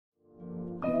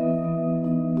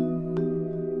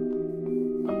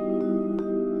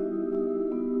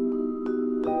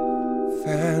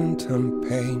Phantom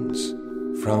pains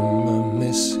from a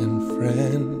missing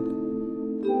friend,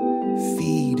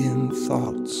 feeding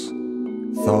thoughts,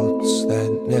 thoughts that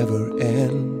never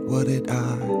end. What did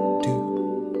I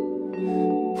do?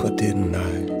 What didn't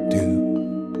I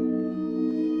do?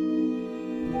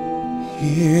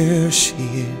 Here she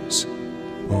is,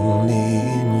 only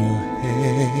in your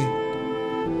head.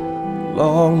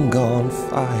 Long gone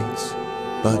fights,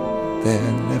 but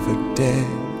they're never dead.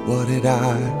 What did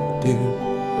I do?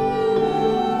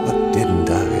 What didn't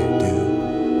I do?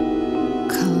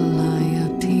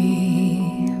 Calliope,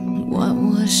 what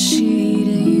was she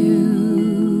to you?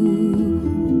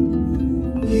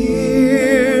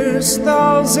 Years,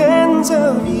 thousands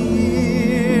of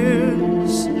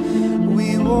years,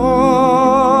 we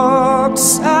walked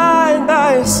side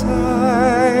by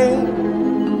side.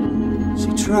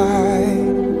 She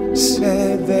tried,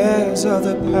 said there's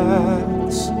other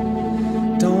paths.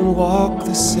 Don't walk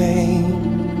the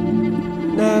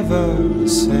same, never the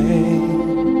same.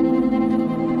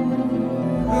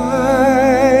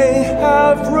 I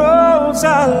have roads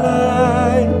I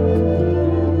like,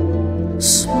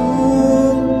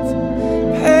 smooth,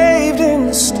 paved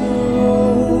in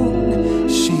stone.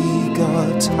 She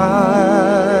got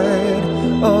tired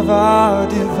of our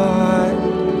divide.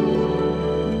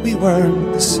 We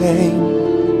weren't the same,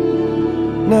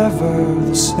 never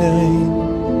the same.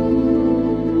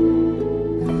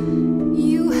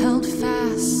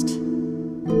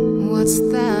 What's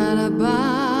that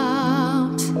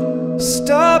about?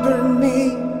 Stubborn me,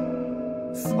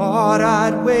 thought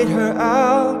I'd wait her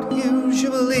out.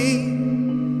 Usually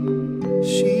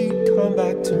she'd come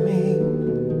back to me.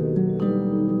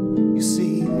 You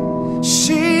see,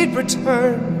 she'd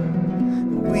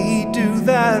return, we'd do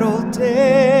that old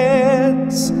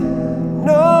dance,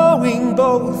 knowing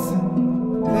both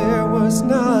there was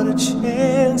not a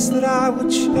chance that I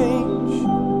would change.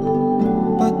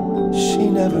 She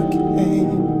never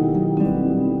came.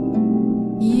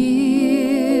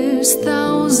 Years,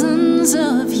 thousands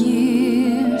of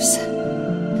years,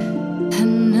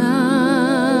 and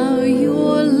now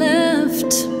you're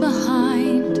left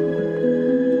behind.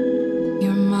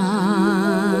 Your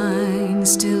mind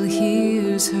still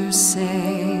hears her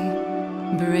say,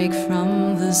 break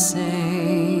from the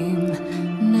same,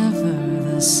 never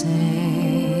the same.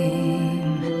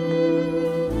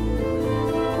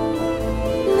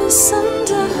 Listen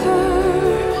to her,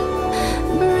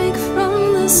 break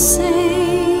from the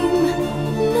same,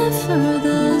 never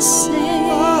the same.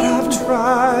 But I've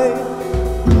tried.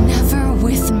 Never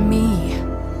with me.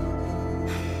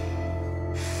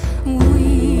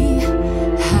 We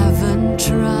haven't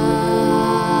tried.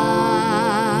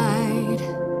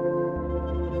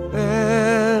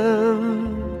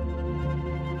 Then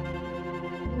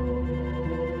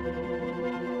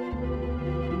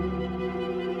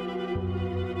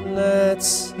let's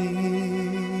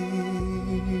see.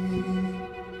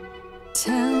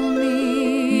 Tell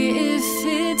me if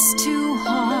it's too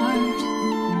hard,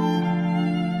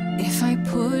 if I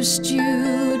pushed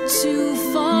you too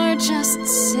far, just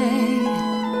say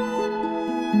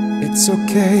It's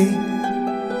okay.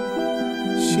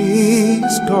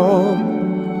 She's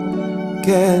gone.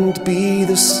 Can't be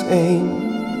the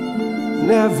same,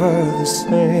 never the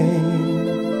same.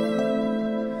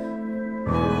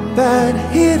 That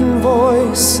hidden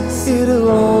voice, it'll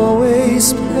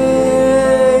always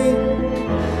play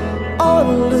on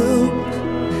a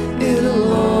loop.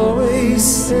 It'll always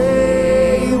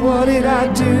say, what did I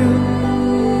do?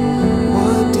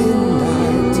 What didn't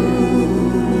I do?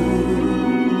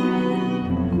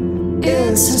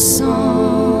 it's a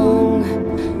song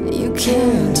you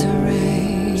can't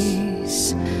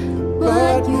erase,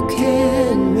 but you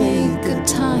can make a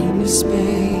tiny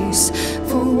space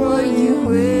for what you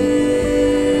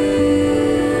will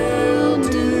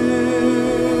do.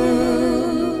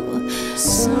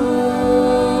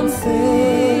 Something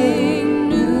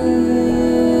new.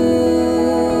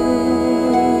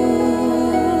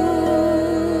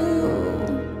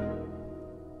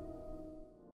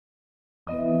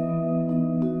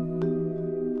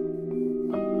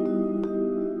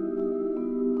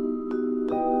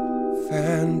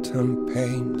 Phantom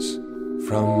pains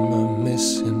from a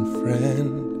missing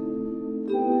friend,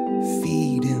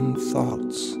 feeding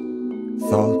thoughts,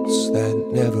 thoughts that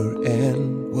never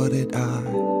end. What did I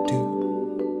do?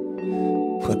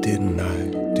 What didn't I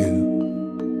do?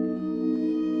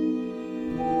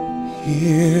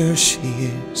 Here she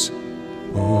is,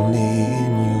 only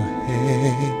in your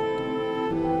head.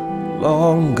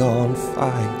 Long gone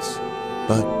fights,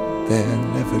 but they're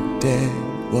never dead.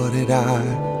 What did I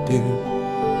do?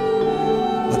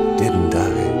 What didn't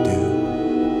I do?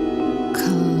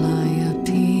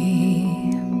 Calliope,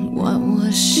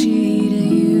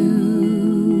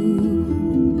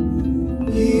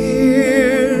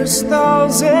 Years,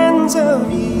 thousands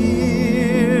of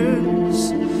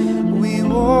years, we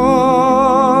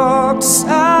walked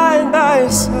side by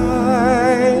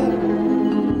side.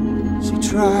 She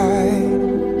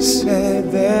tried,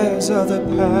 said there's other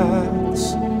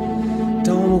paths,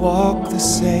 don't walk the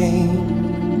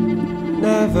same,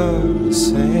 never the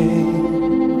same.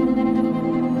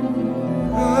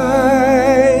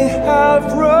 I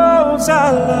have roads I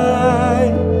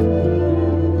like,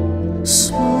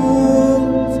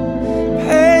 smooth,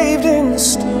 paved in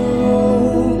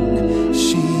stone.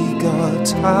 She got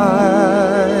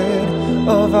tired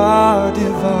of our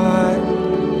divide.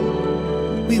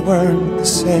 We weren't the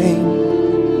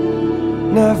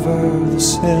same, never the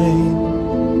same.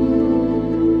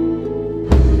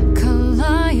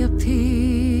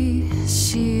 Calliope,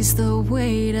 she's the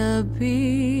way to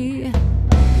be.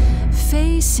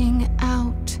 Facing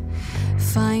out,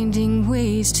 finding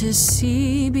ways to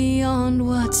see beyond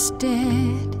what's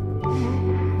dead,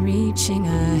 reaching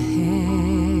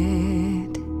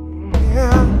ahead.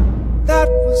 Yeah, that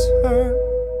was her,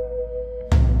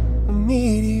 a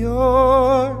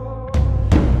meteor,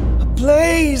 a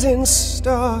blazing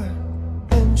star,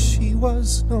 and she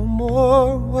was no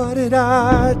more. What did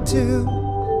I do?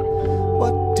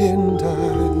 What didn't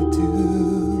I do?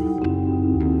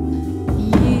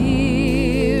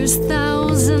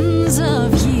 Thousands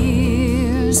of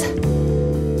years,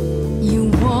 you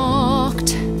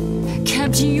walked,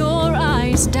 kept your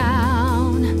eyes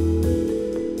down.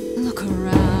 Look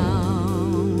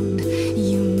around,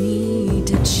 you need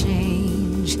to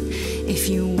change. If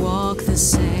you walk the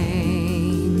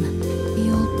same,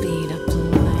 you'll be to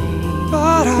blame.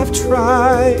 But I've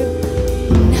tried.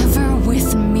 Never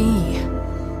with me.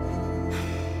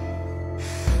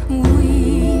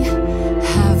 We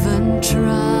haven't tried.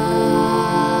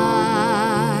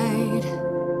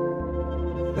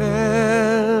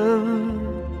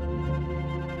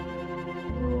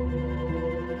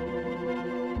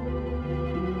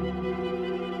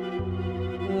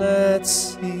 Let's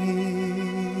see.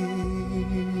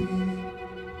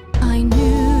 I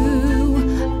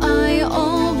knew, I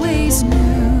always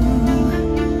knew.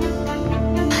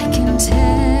 I can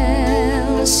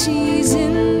tell she's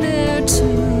in there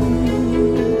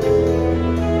too.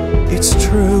 It's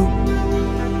true,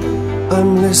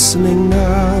 I'm listening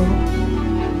now.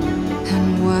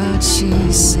 And what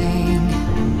she's saying,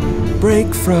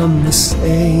 break from the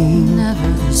same.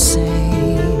 never the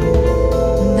same.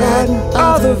 That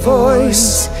other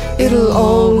voice, it'll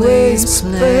always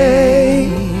play.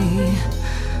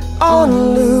 On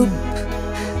loop,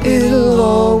 it'll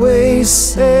always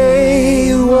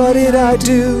say, what did I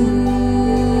do?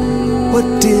 What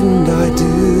didn't I do?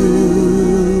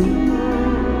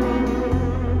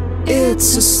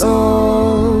 It's a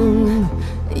song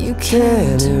you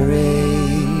can't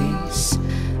erase,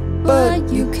 but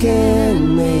you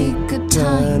can make a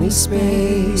tiny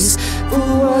space for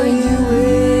what you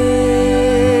will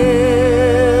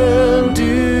do.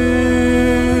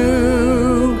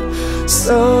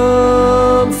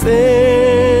 Something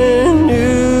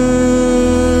new.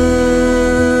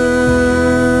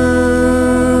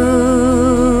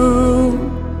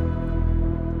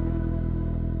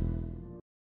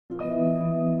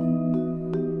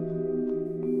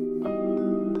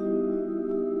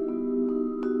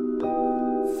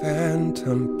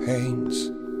 Phantom pains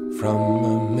from a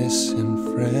missing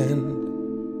friend,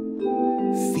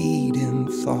 feeding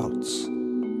thoughts,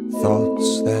 thoughts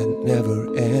that never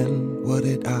end. What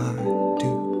did I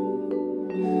do?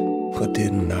 What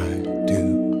didn't I do?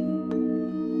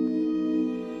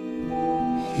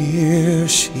 Here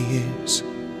she is,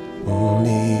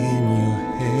 only in your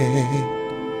head.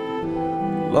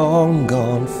 Long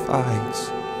gone fights,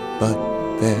 but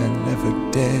they're never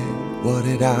dead. What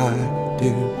did I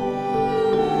do?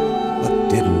 What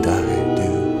didn't I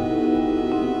do?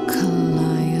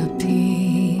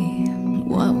 Calliope,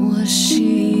 what was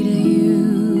she to you?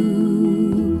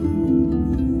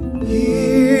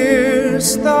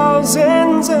 Years,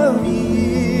 thousands of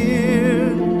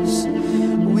years,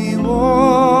 we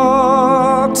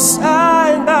walked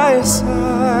side by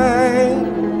side.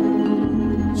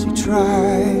 She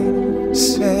tried,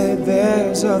 said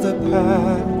there's other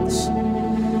paths,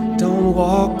 don't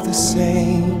walk the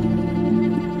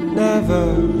same,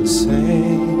 never the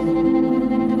same.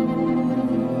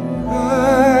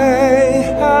 I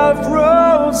have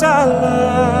roads I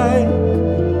like,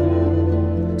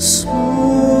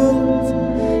 smooth,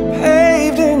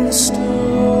 paved in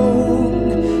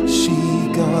stone. She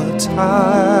got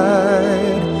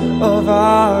tired of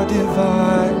our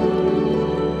divide.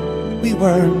 We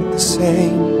weren't the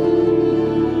same,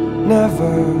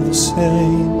 never the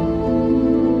same.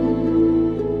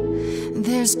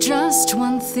 There's just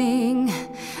one thing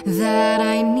that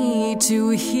I need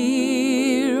to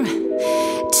hear.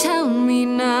 Tell me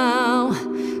now,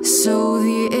 so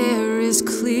the air is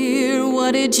clear.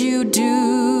 What did you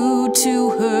do to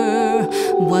her?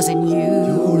 Was it you?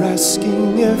 You're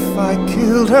asking if I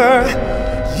killed her.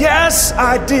 Yes,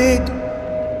 I did.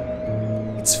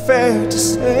 It's fair to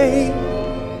say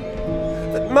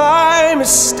that my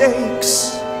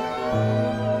mistakes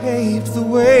paved the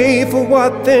way for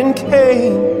what then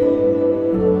came.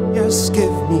 Yes,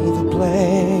 give me the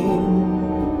blame.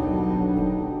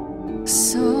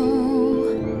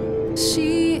 So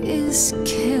she is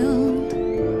killed,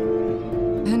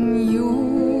 and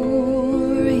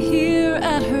you're here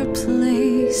at her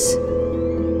place.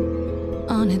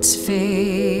 On its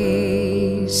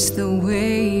face, the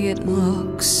way it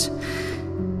looks,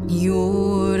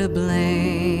 you're to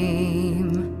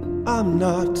blame. I'm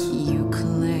not. You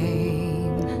claim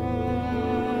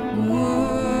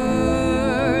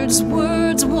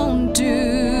words won't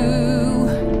do.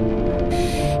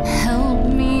 Help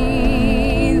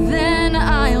me, then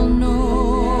I'll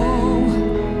know.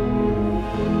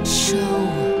 Show,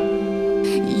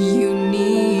 you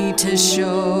need to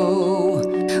show.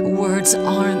 Words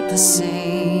aren't the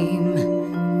same,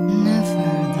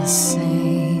 never the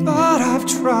same. But I've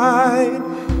tried.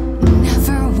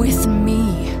 Never with me.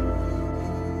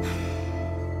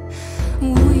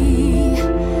 We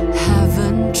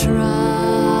haven't tried.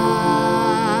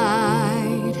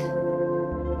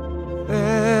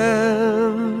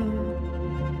 Then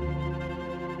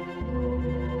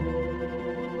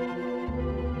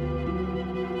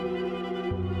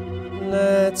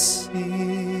let's see.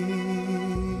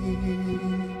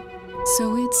 So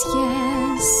it's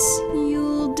yes,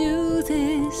 you'll do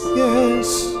this. Yes,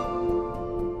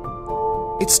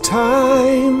 it's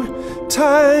time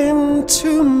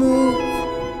to move.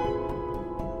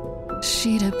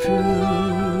 She'd approve.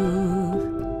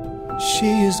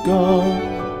 She is gone.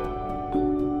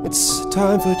 It's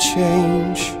time for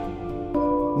change.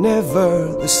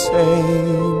 Never the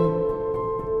same.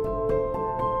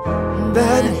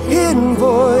 That hidden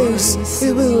voice,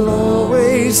 it will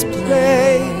always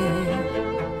play.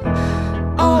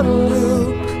 On a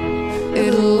loop,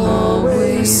 it'll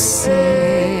always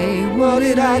say, what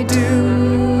did I do?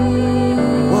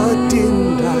 What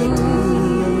didn't I do?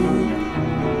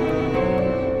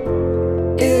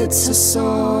 It's a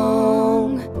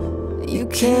song you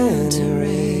can't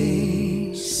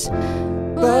erase,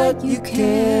 but you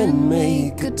can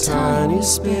make a tiny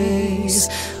space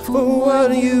for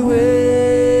what you will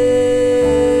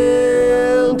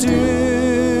do.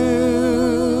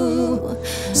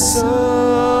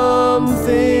 Something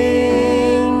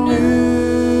new.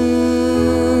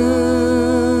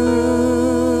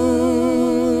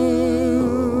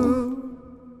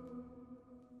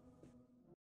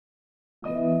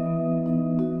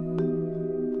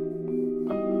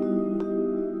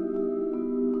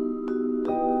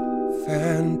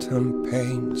 Phantom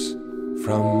pains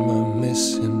from a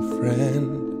missing friend,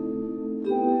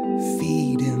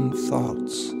 feeding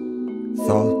thoughts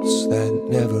that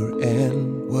never end.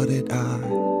 What did I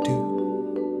do?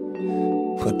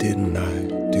 What didn't I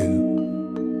do?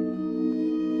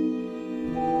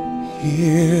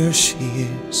 Here she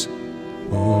is,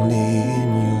 only in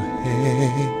your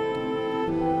head.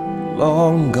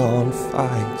 Long gone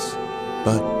fights,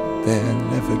 but they're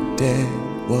never dead.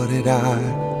 What did I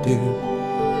do?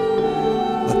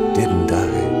 What didn't I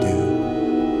do?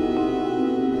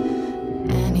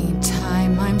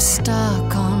 Anytime I'm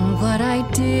stuck on what I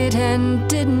did and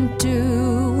didn't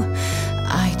do,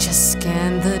 I just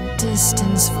scan the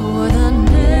distance for the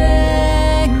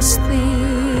next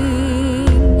thing.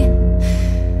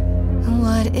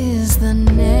 What is the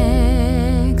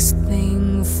next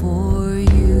thing for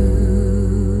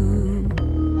you?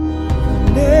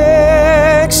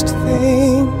 Next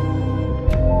thing,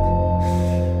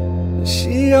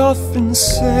 she often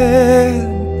said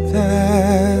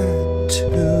that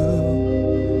too.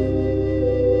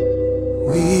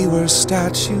 We were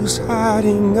statues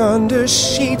hiding under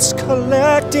sheets,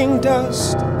 collecting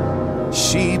dust.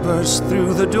 She burst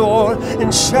through the door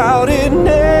and shouted,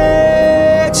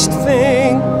 next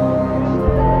thing.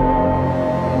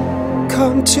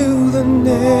 Come to the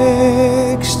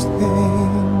next thing.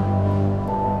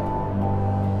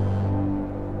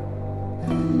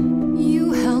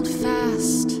 You held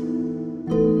fast.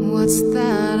 What's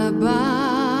that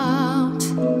about?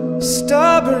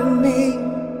 Stubborn me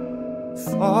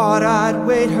thought I'd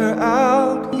wait her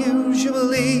out.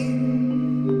 Usually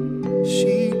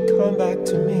she'd come back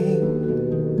to me.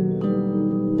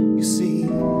 You see,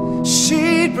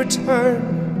 she'd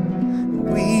return.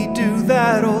 We'd do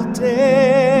that all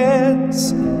day.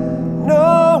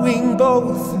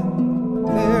 both.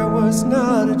 There was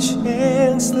not a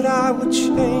chance that I would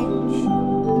change,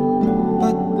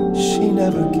 but she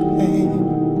never came.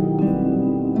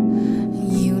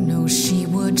 You know she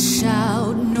would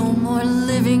shout, no more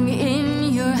living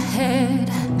in your head.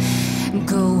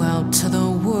 Go out to the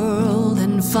world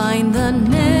and find the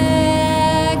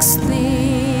next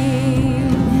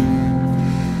thing.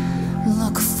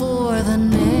 Look for the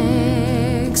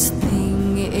next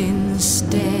thing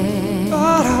instead.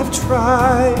 But I've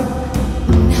tried.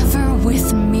 Never with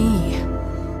me.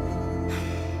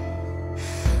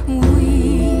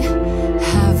 We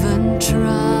haven't tried.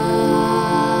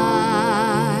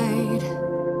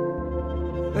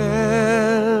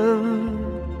 Then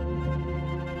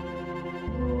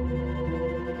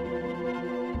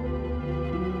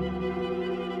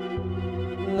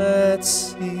let's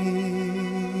see.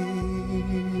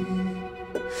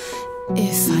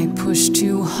 If I push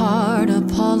too hard,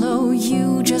 Apollo,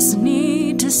 you just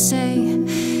need to say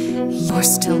you're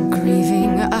still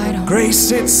grieving. I don't.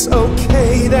 Grace, it's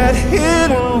okay, that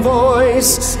hidden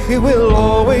voice, it will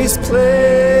always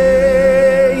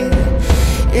play.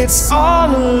 It's on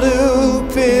a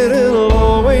loop, it'll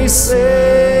always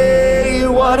say,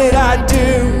 what did I do?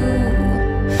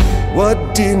 What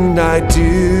didn't I do?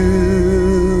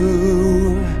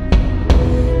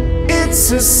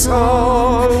 It's a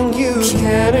song you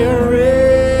can't erase,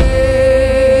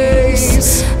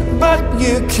 but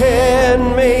you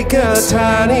can make a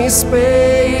tiny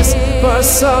space for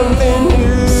something new.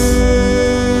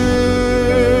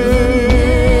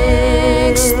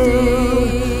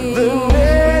 The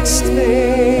next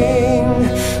thing,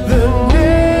 the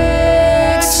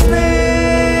next thing.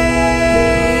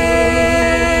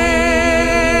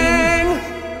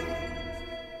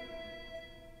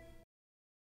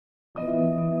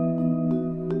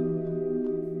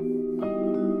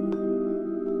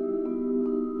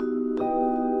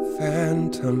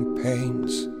 Phantom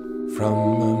pains from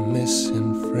a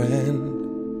missing friend,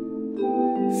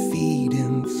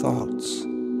 feeding thoughts,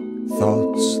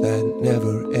 thoughts that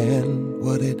never end.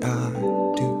 What did I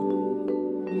do?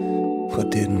 What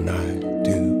didn't I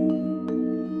do?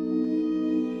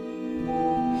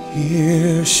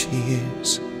 Here she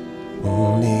is,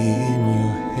 only in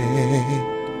your head.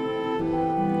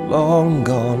 Long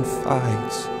gone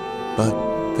fights, but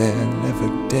they're never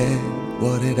dead.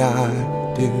 What did I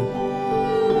do?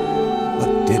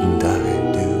 What didn't I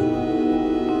do?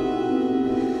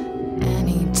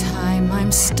 Anytime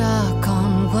I'm stuck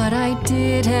on what I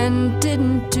did and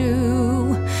didn't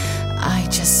do, I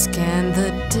just scan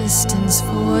the distance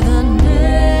for the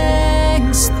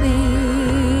next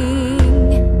thing.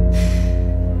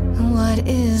 What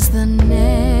is the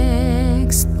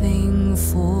next thing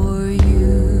for you?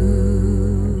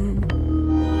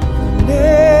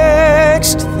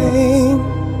 Next thing.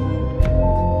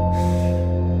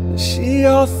 She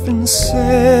often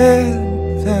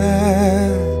said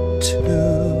that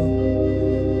too.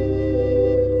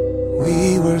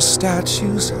 We were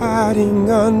statues hiding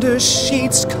under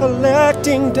sheets,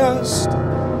 collecting dust.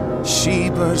 She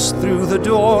burst through the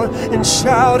door and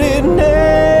shouted,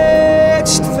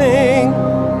 next thing.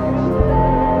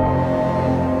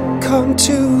 Come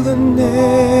to the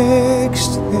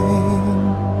next thing.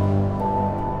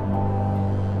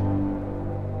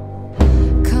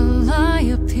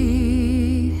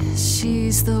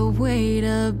 She's the way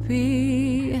to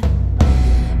be.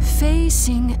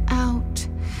 Facing out,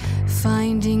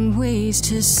 finding ways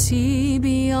to see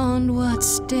beyond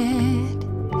what's dead,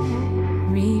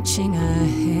 reaching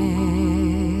ahead.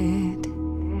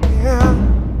 Yeah,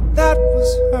 that was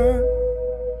her,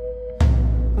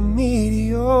 a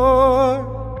meteor,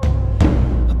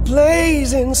 a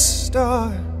blazing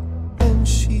star, and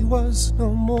she was no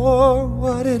more.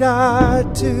 What did I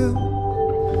do?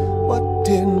 What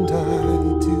didn't I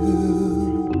do?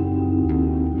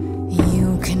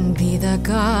 You can be the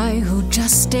guy who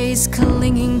just stays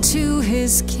clinging to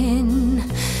his kin,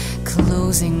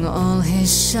 closing all his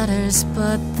shutters,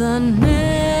 but the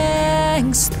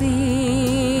next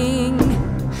thing,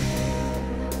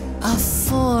 a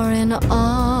foreign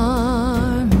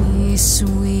army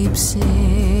sweeps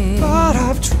in. But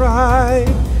I've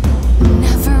tried.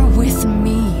 Never with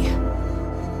me.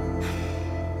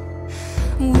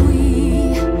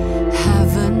 We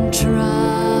haven't tried.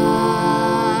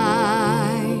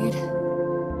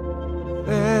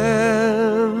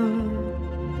 Then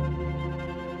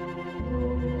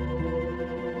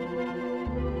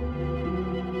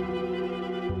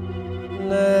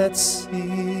let's see.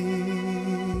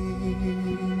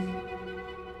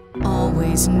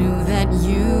 Always knew that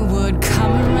you would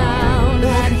come around.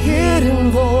 That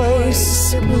hidden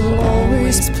voice, it will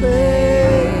always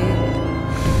play.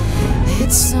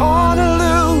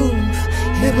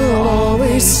 it will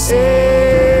always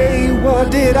say,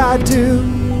 what did I do?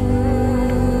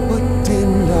 What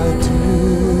didn't I do?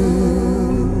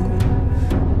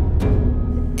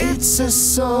 It's a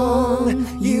song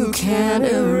you can't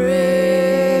erase,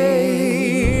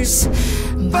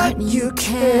 but you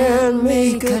can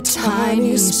make a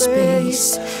tiny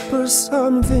space for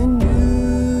something new.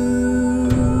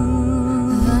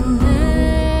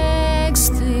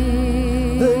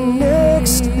 The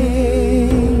next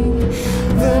thing,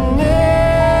 the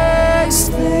next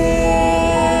thing.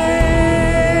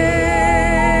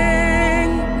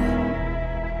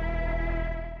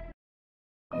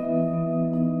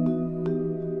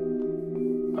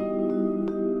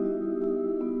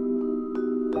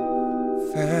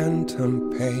 Phantom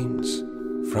pains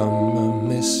from a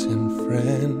missing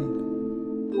friend,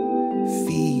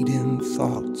 feeding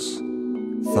thoughts,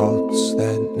 thoughts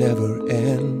that never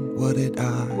end. What did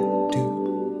I do?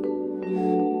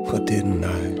 What didn't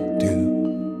I do?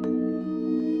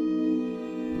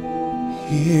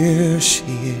 Here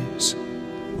she is,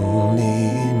 only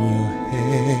in your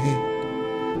head.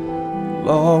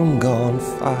 Long gone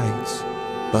fights,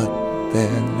 but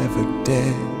they're never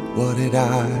dead. What did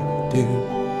I do?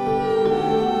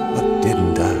 What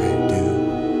didn't I do?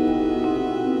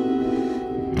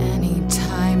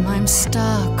 Anytime I'm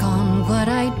stuck on what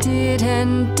I did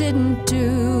and didn't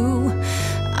do,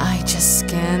 I just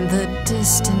scan the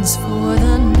distance for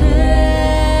the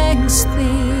next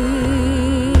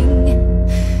thing.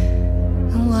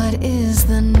 What is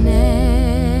the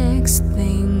next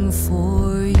thing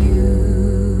for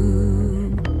you?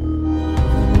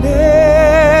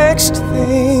 Next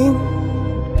thing,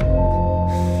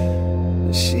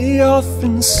 she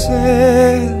often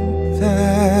said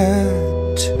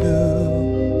that too.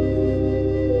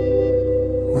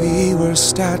 We were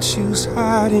statues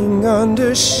hiding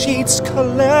under sheets,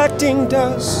 collecting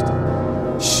dust.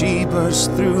 She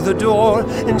burst through the door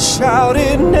and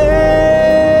shouted,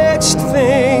 next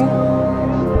thing.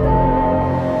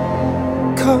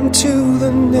 Come to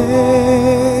the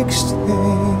next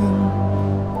thing.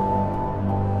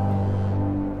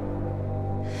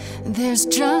 There's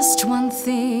just one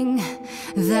thing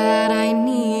that I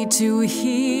need to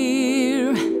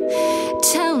hear.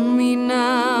 Tell me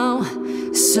now,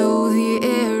 so the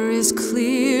air is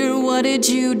clear. What did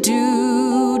you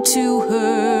do to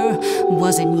her?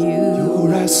 Wasn't you?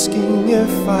 You're asking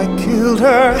if I killed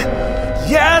her.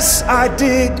 Yes, I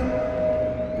did.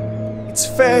 It's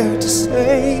fair to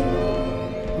say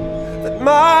that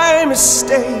my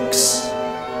mistakes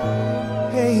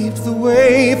paved the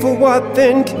way for what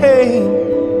then came.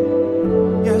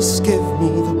 Yes, give me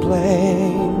the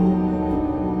blame.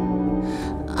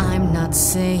 I'm not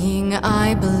saying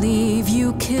I believe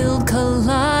you killed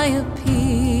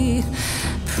Calliope.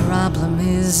 Problem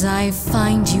is I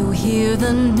find you here.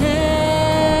 The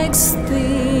next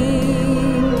thing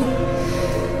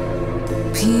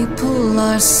people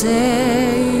are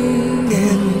saying,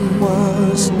 it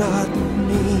was not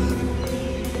me.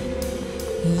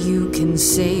 You can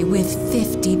say with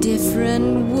 50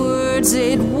 different words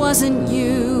it wasn't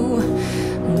you.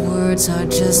 Words are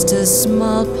just a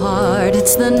small part.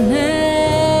 It's the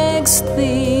next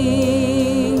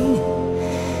thing.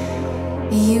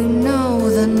 You know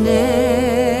the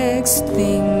next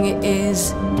thing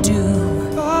is due.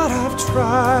 But I've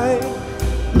tried.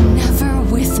 Never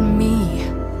with me.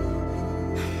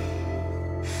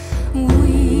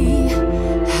 We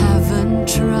haven't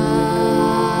tried.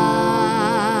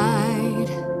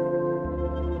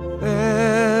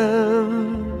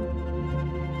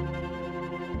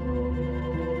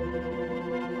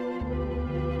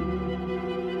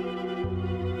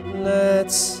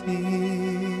 Let's see.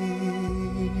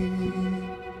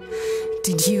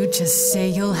 Did you just say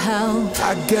you'll help?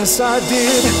 I guess I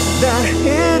did. That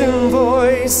hidden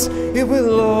voice, it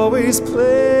will always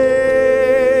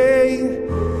play.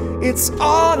 It's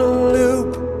on a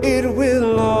loop, it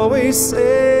will always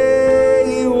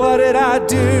say, what did I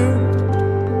do?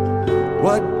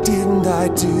 What didn't I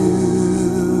do?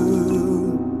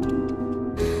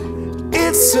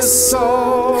 It's a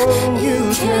song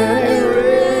you can't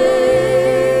erase,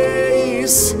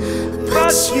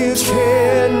 but you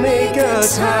can make a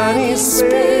tiny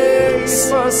space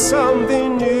for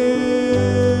something new.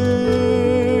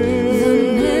 The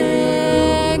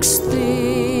next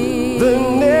thing. The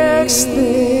next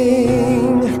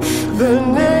thing. The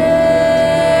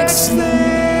next thing.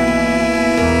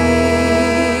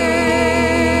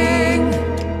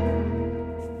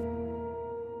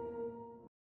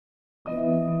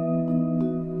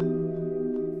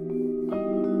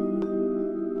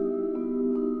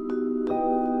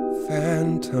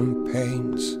 Phantom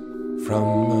pains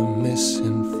from a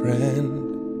missing friend,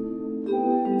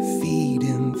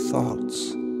 feeding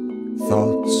thoughts,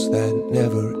 thoughts that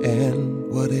never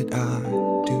end. What did I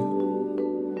do?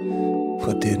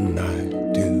 What didn't I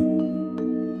do?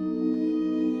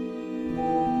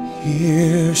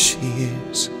 Here she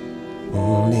is,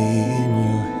 only in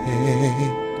your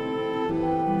head.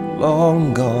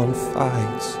 Long gone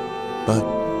fights, but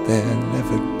they're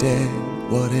never dead.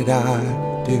 What did I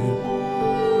do?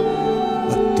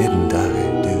 What didn't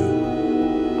I do?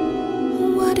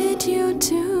 What did you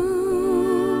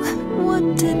do? What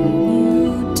didn't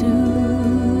you do?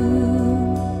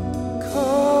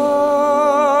 Cause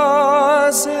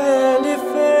and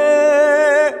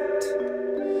effect.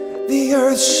 The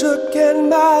earth shook and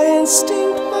my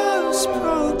instinct was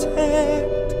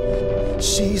protect.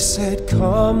 She said,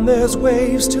 come, there's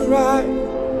waves to ride.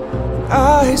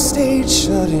 I stayed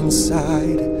shut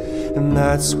inside, and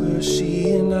that's where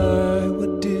she and I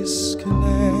would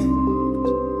disconnect.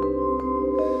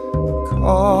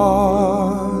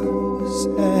 Cause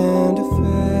and effect.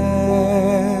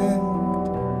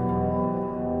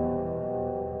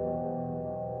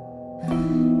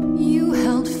 You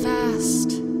held fast.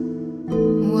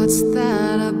 What's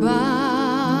that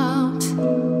about?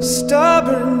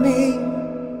 Stubborn me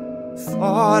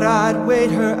thought I'd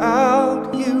wait her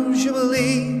out.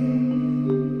 Usually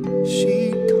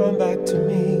she'd come back to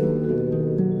me.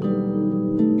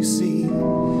 You see,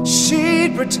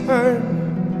 she'd return,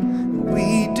 and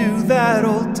we'd do that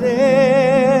old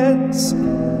dance,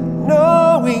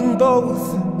 knowing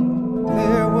both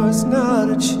there was not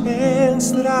a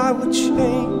chance that I would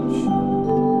change.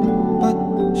 But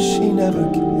she never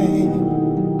came.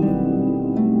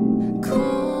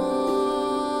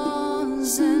 Cause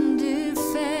and effect.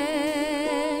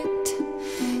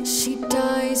 She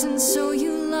dies, and so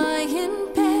you lie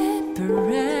in bed,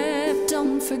 bereft.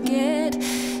 Don't forget,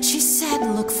 she said,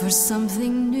 look for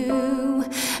something new,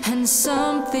 and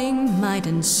something might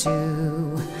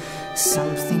ensue,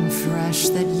 something fresh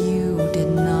that you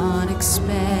did not expect.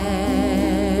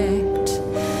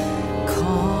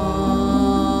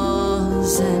 Cause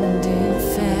and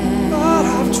effect. But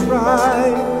I've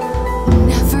tried.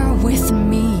 Never with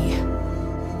me.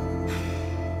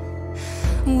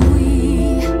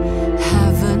 We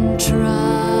haven't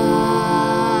tried.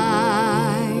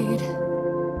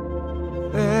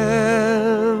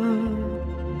 Then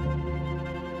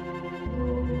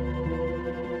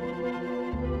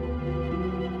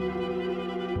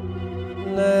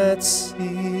let's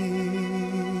see.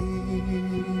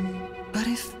 But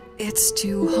if it's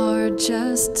too hard,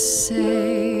 just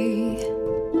say.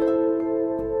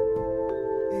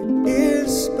 It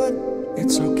is, but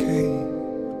it's okay.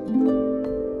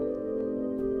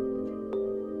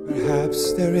 Perhaps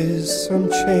there is some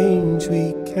change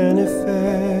we can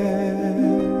effect.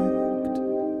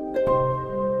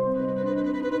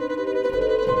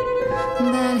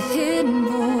 That hidden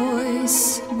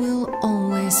voice will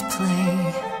always play.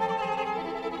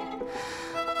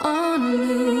 On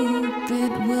loop,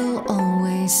 it will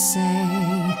always say,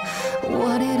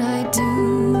 what did I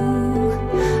do?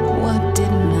 What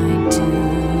didn't I do?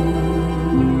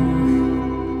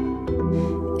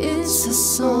 It's a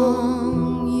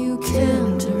song you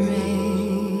can't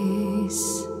erase,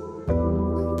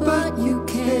 but you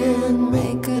can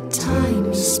make a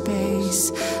tiny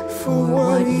space for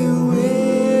what you will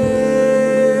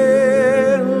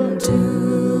do.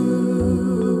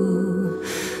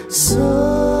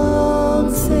 Something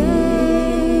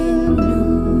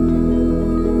new.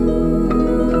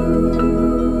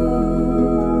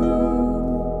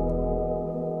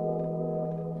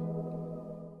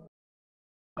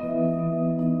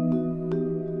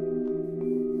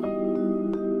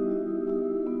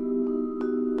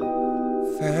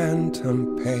 Phantom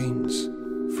pains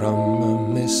from a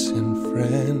missing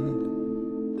friend,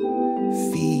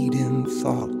 feeding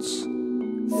thoughts,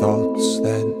 thoughts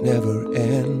that never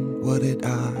end. What did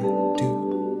I do?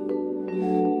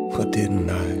 What didn't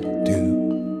I do?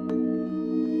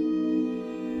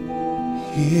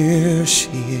 Here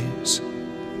she is,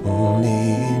 only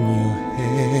in your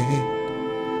head.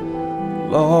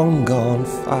 Long gone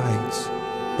fights,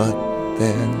 but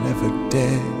they're never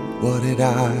dead. What did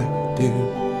I do?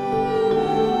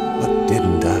 What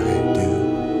didn't I do?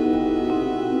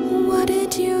 What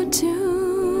did you do?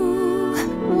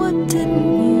 What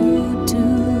didn't you do?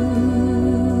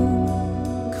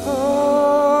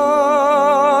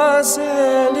 Cause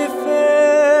and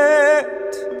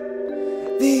effect.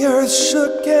 The earth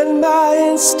shook and my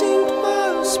instinct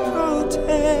was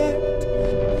protect.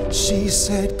 She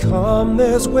said, come,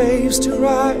 there's waves to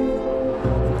ride.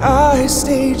 I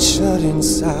stayed shut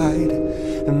inside,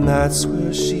 and that's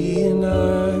where she and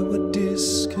I would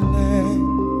disconnect.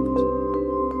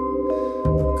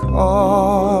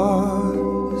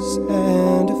 Cause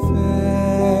and effect.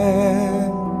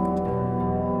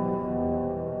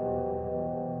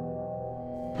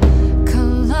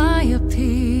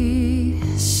 Calliope,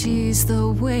 she's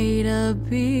the way to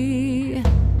be.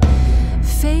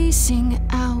 Facing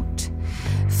out,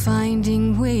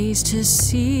 finding ways to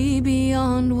see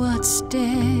beyond what's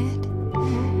dead,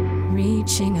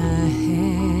 reaching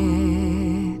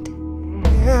ahead.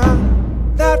 Yeah,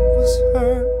 that was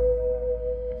her.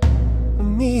 A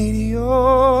meteor,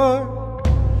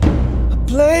 a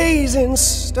blazing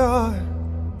star,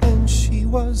 and she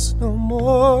was no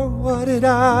more. What did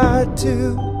I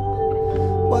do?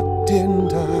 What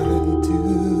didn't I do?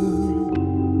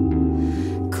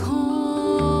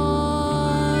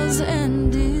 Cause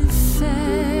and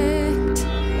effect.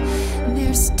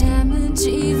 There's damage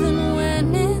even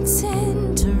when it's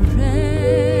indirect.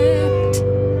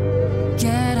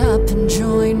 Get up and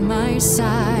join my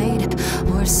side,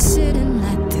 or sit and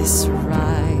let this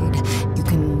ride. You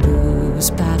can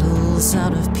lose battles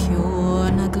out of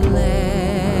pure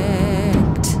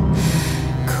neglect.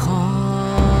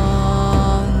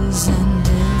 Cause and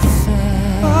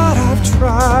effect. But I've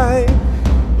tried.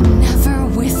 Never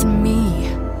with me.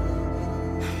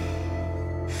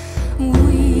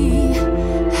 We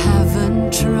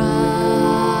haven't tried.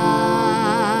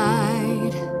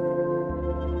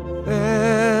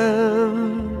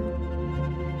 Then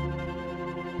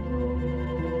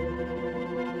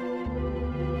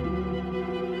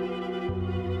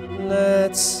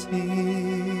let's see.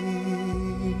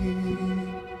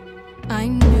 I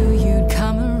knew you'd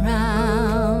come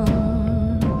around.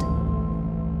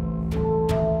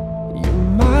 You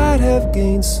might have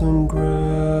gained some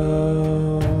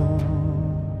ground.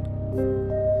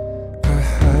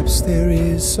 Perhaps there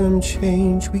is some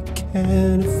change we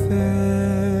can effect.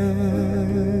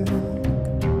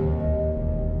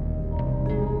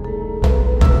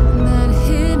 That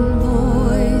hidden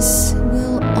voice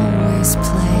will always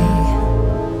play.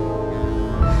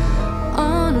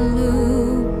 On a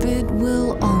loop it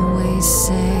will always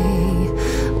say,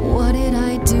 what did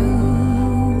I do?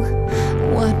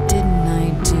 What didn't I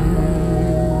do?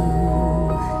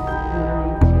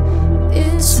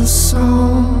 It's a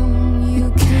song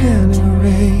you can't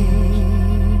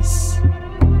erase,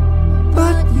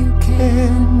 but you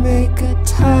can make a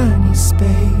tiny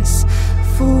space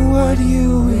for what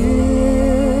you will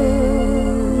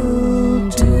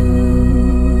do.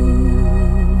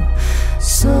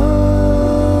 Something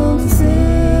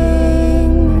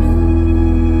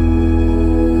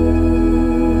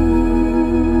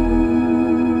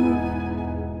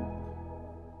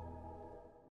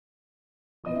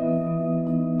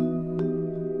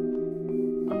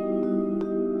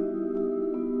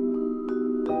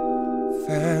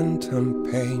Phantom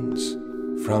pains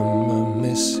from a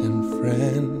missing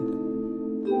friend,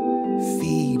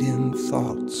 feeding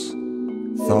thoughts,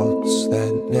 thoughts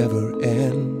that never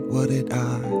end. What did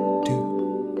I do?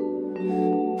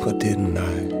 What didn't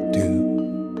I do?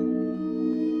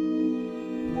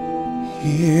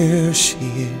 Here she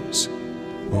is,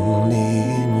 only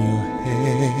in your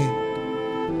head.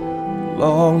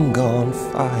 Long gone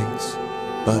fights,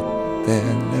 but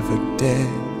they're never dead.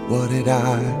 What did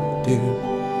I do?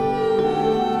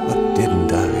 What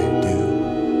didn't I do?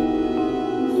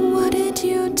 What did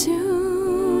you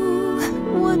do?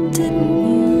 What didn't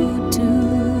you do?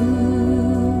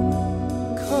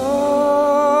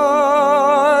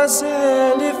 Cause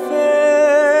and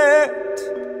effect.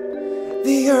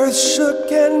 The earth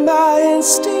shook and my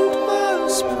instinct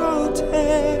was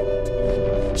protect.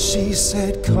 She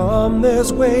said, come,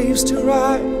 there's waves to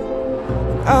ride.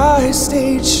 I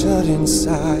stayed shut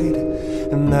inside,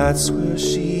 and that's where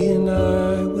she and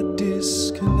I would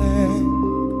disconnect.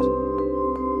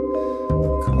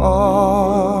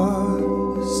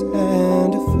 Cause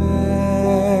and effect.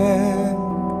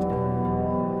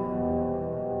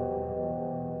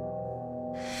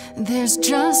 There's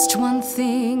just one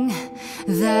thing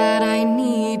that I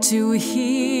need to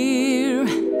hear.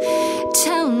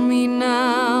 Tell me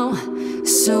now,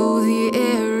 so the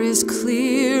air is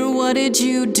clear. What did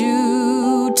you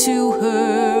do to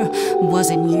her?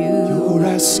 Wasn't you? You're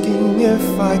asking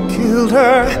if I killed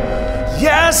her?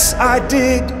 Yes, I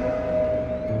did.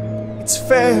 It's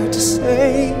fair to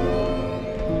say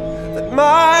that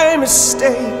my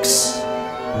mistakes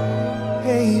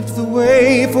paved the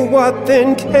way for what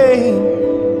then came.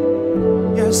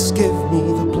 Yes, give me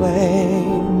the blame.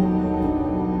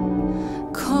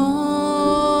 Cause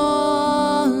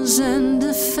and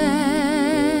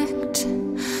effect.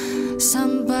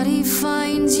 Somebody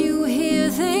finds you here,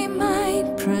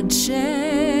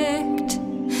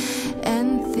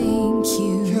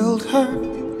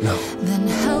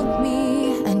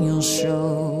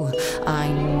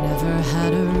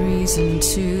 reason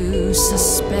to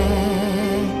suspect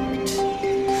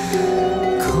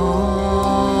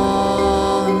cause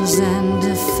and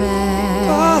effect.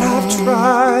 But I've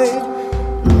tried.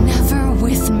 Never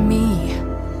with me.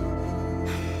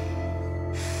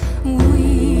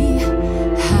 We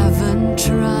haven't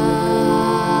tried.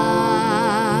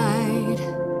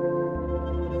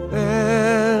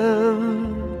 Then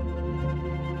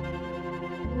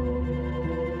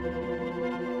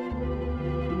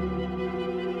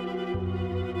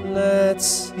let's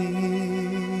see.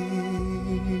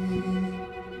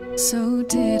 So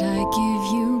did I give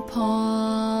you pause?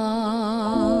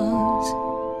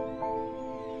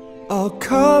 I'll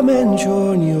come and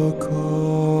join your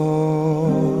cause.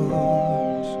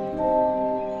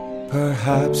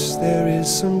 Perhaps there is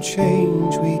some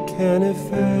change we can effect.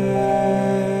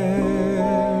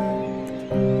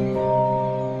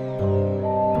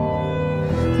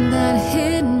 That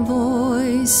hidden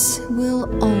voice will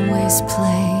always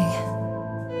play.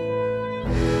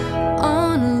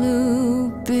 On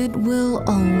loop it will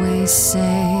always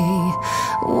say,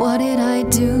 what did I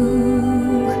do?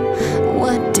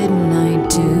 What didn't I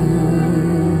do?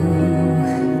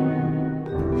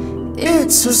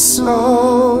 It's a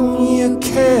song you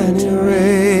can't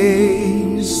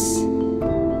erase,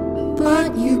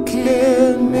 but you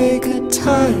can make a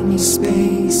tiny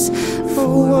space for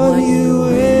what you